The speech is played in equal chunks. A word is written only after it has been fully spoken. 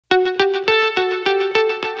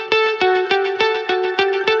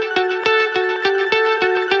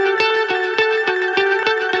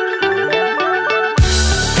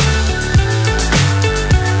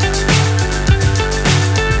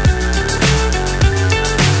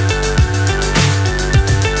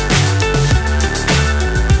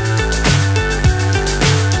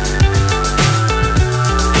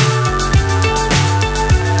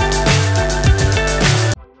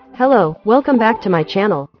Welcome back to my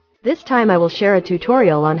channel. This time I will share a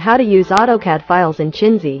tutorial on how to use AutoCAD files in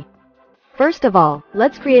Qinsy. First of all,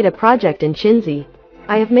 let's create a project in Qinsy.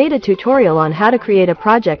 I have made a tutorial on how to create a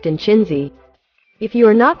project in Qinsy. If you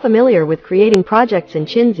are not familiar with creating projects in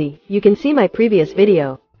Qinsy, you can see my previous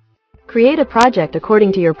video. Create a project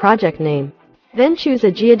according to your project name. Then choose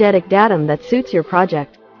a geodetic datum that suits your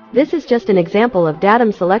project. This is just an example of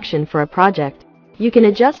datum selection for a project. You can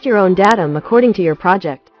adjust your own datum according to your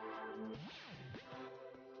project.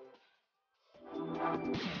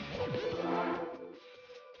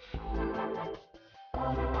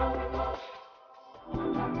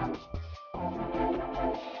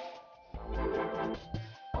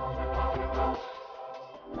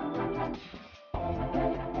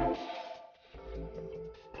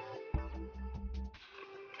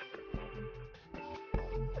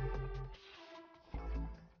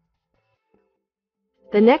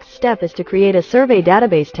 The next step is to create a survey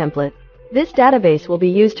database template. This database will be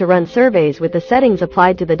used to run surveys with the settings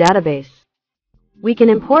applied to the database. We can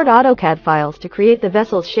import AutoCAD files to create the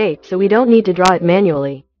vessel's shape, so we don't need to draw it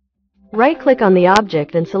manually. Right-click on the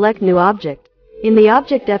object and select New Object. In the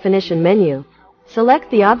Object Definition menu,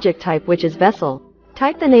 select the object type, which is vessel.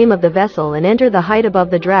 Type the name of the vessel and enter the height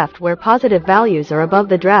above the draft where positive values are above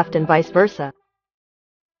the draft and vice versa.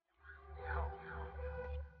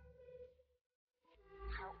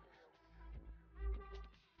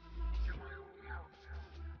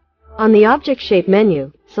 On the Object Shape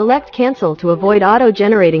menu, select Cancel to avoid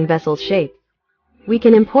auto-generating vessel's shape. We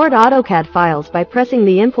can import AutoCAD files by pressing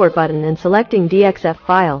the Import button and selecting DXF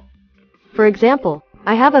file. For example,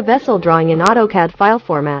 I have a vessel drawing in AutoCAD file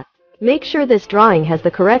format. Make sure this drawing has the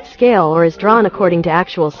correct scale or is drawn according to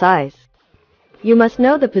actual size. You must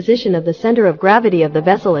know the position of the center of gravity of the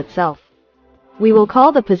vessel itself. We will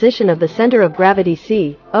call the position of the center of gravity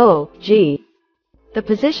C, O, G. The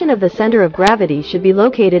position of the center of gravity should be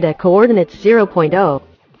located at coordinates 0.0.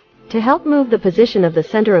 To help move the position of the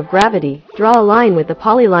center of gravity, draw a line with the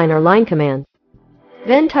polyline or line command.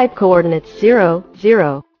 Then type coordinates 0,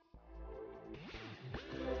 0.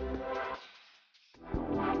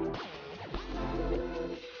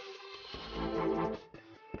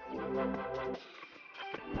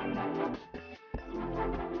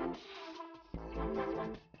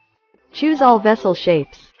 Choose all vessel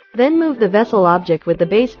shapes. Then move the vessel object with the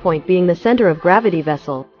base point being the center of gravity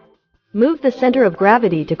vessel. Move the center of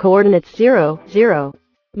gravity to coordinates 0, 0.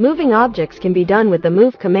 Moving objects can be done with the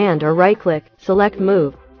Move command or right-click, select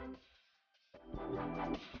Move.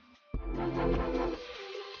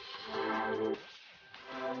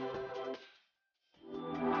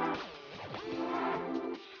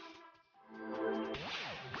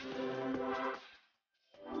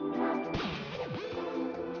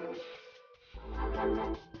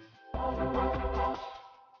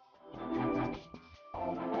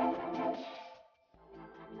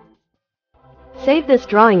 Save this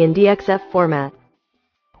drawing in DXF format.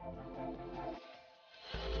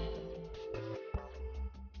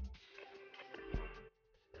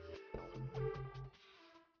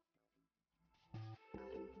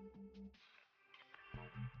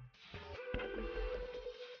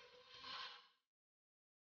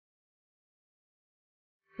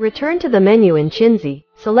 Return to the menu in Qinsy.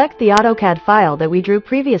 Select the AutoCAD file that we drew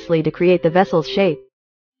previously to create the vessel's shape.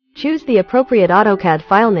 Choose the appropriate AutoCAD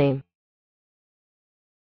file name.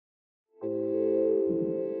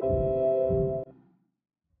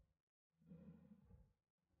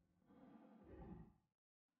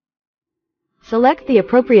 Select the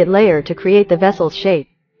appropriate layer to create the vessel's shape.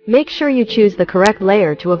 Make sure you choose the correct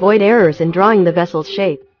layer to avoid errors in drawing the vessel's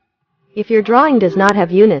shape. If your drawing does not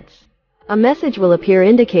have units, a message will appear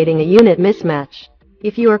indicating a unit mismatch.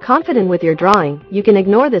 If you are confident with your drawing, you can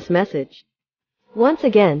ignore this message. Once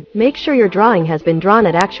again, make sure your drawing has been drawn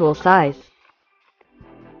at actual size.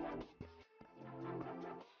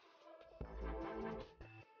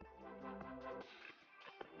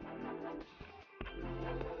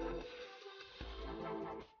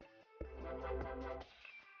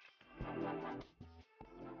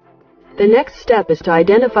 The next step is to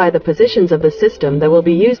identify the positions of the system that will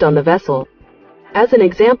be used on the vessel. As an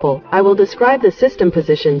example, I will describe the system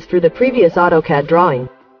positions through the previous AutoCAD drawing.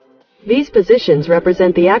 These positions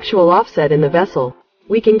represent the actual offset in the vessel.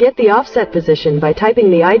 We can get the offset position by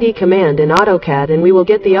typing the ID command in AutoCAD, and we will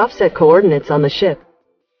get the offset coordinates on the ship.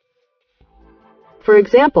 For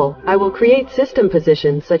example, I will create system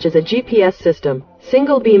positions such as a GPS system,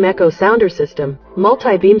 single beam echo sounder system,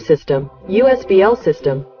 multi-beam system, USBL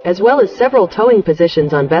system, as well as several towing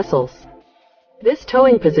positions on vessels. This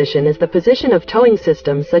towing position is the position of towing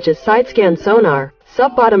systems such as side-scan sonar,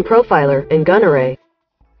 sub-bottom profiler, and gun array.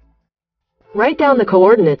 Write down the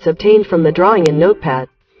coordinates obtained from the drawing in Notepad.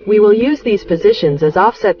 We will use these positions as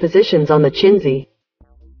offset positions on the Qinsy.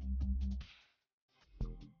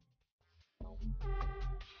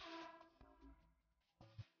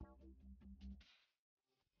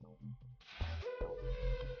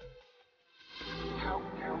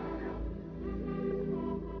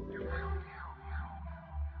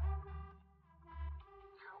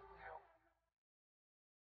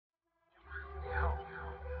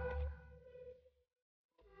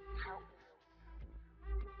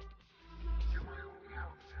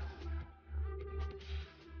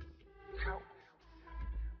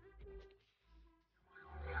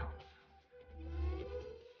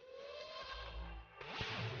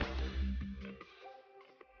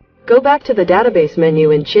 Go back to the database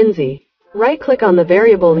menu in Qinsy. Right-click on the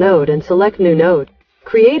variable node and select New Node.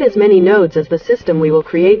 Create as many nodes as the system we will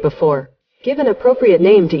create before. Give an appropriate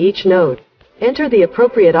name to each node. Enter the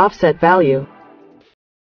appropriate offset value.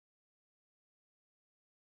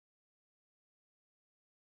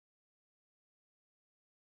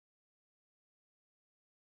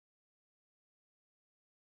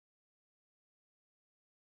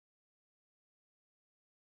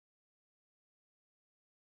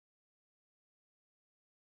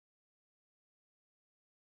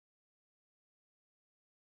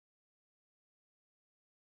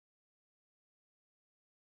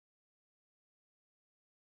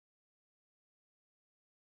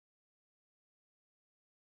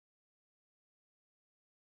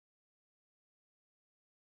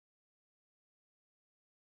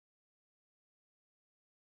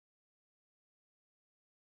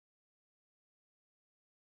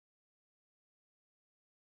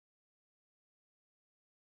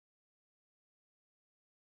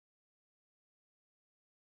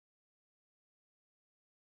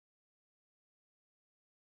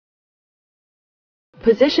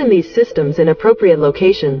 Position these systems in appropriate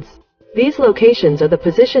locations. These locations are the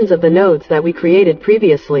positions of the nodes that we created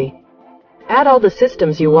previously. Add all the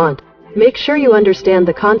systems you want. Make sure you understand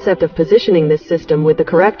the concept of positioning this system with the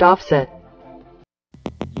correct offset.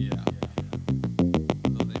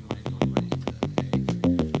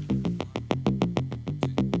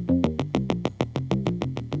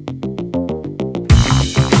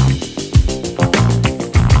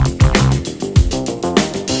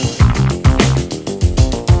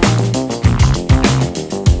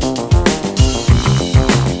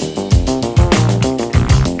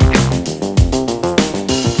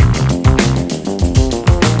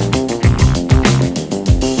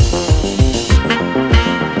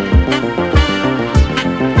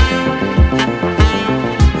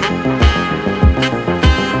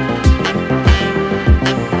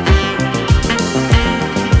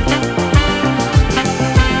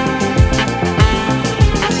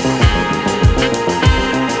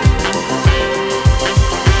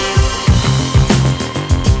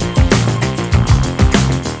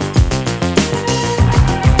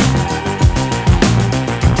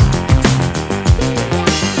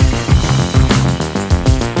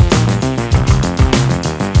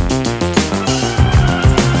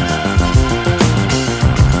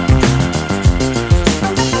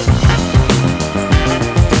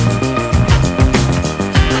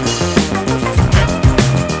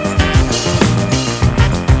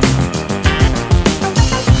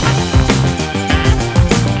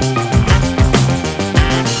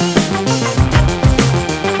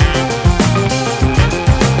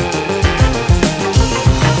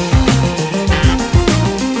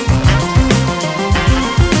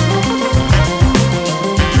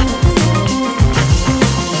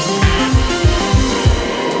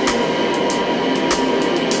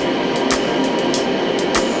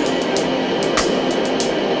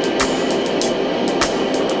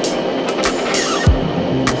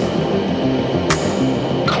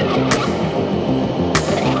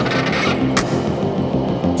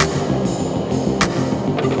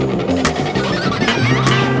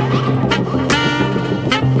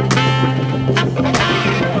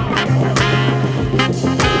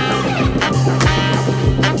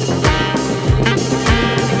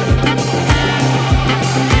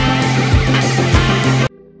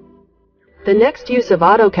 The next use of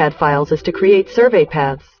AutoCAD files is to create survey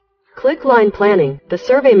paths. Click Line Planning, the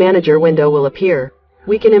Survey Manager window will appear.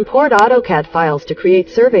 We can import AutoCAD files to create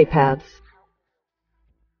survey paths.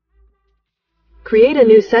 Create a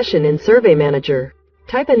new session in Survey Manager.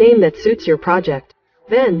 Type a name that suits your project.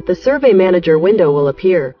 Then, the Survey Manager window will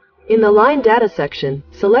appear. In the Line Data section,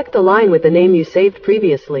 select the line with the name you saved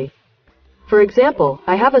previously. For example,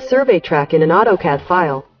 I have a survey track in an AutoCAD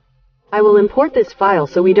file. I will import this file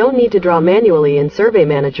so we don't need to draw manually in Survey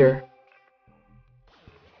Manager.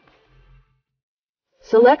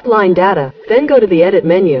 Select Line Data, then go to the Edit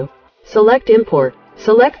menu. Select Import.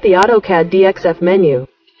 Select the AutoCAD DXF menu.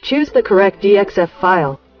 Choose the correct DXF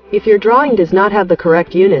file. If your drawing does not have the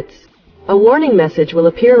correct units, a warning message will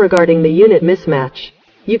appear regarding the unit mismatch.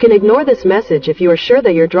 You can ignore this message if you are sure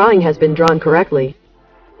that your drawing has been drawn correctly.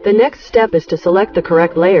 The next step is to select the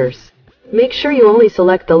correct layers. Make sure you only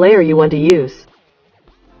select the layer you want to use.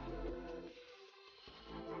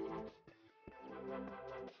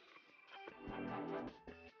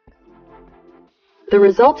 The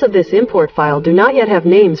results of this import file do not yet have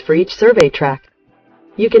names for each survey track.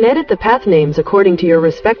 You can edit the path names according to your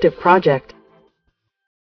respective project.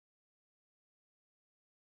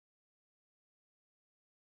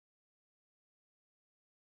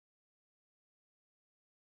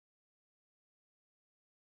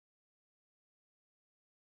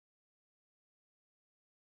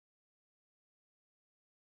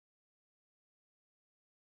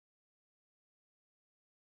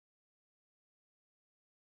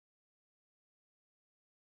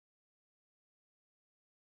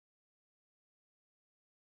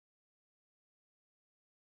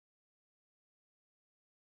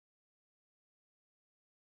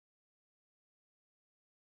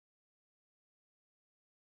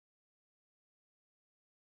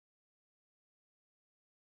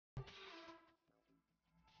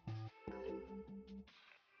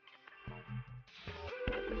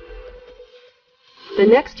 The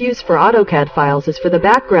next use for AutoCAD files is for the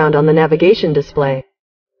background on the navigation display.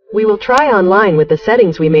 We will try online with the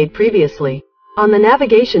settings we made previously. On the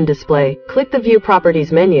navigation display, click the View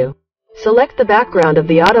Properties menu. Select the background of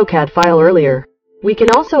the AutoCAD file earlier. We can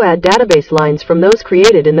also add database lines from those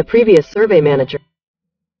created in the previous Survey Manager.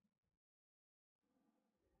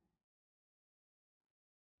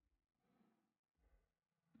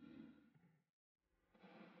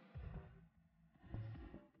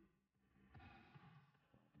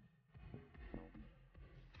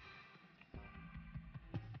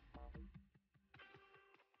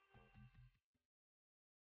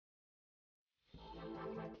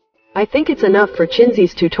 I think it's enough for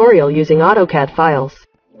Qinsy's tutorial using AutoCAD files.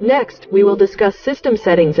 Next, we will discuss system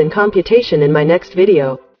settings and computation in my next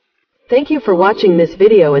video. Thank you for watching this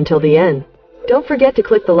video until the end. Don't forget to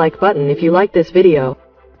click the like button if you like this video.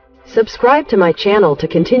 Subscribe to my channel to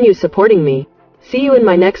continue supporting me. See you in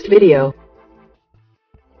my next video.